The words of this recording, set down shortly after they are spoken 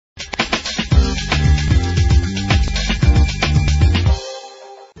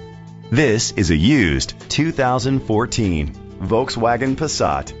This is a used 2014 Volkswagen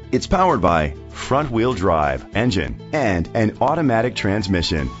Passat. It's powered by front-wheel drive engine and an automatic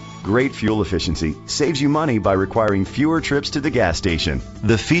transmission. Great fuel efficiency saves you money by requiring fewer trips to the gas station.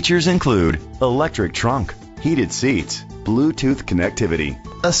 The features include electric trunk, heated seats, Bluetooth connectivity,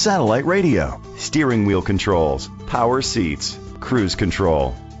 a satellite radio, steering wheel controls, power seats, cruise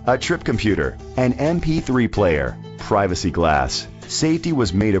control, a trip computer, an MP3 player, privacy glass. Safety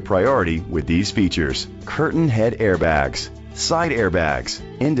was made a priority with these features: curtain head airbags, side airbags,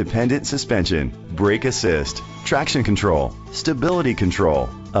 independent suspension, brake assist, traction control, stability control,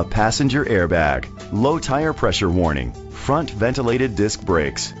 a passenger airbag, low tire pressure warning, front ventilated disc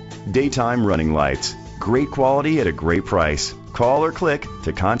brakes, daytime running lights. Great quality at a great price. Call or click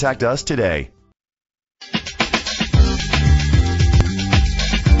to contact us today.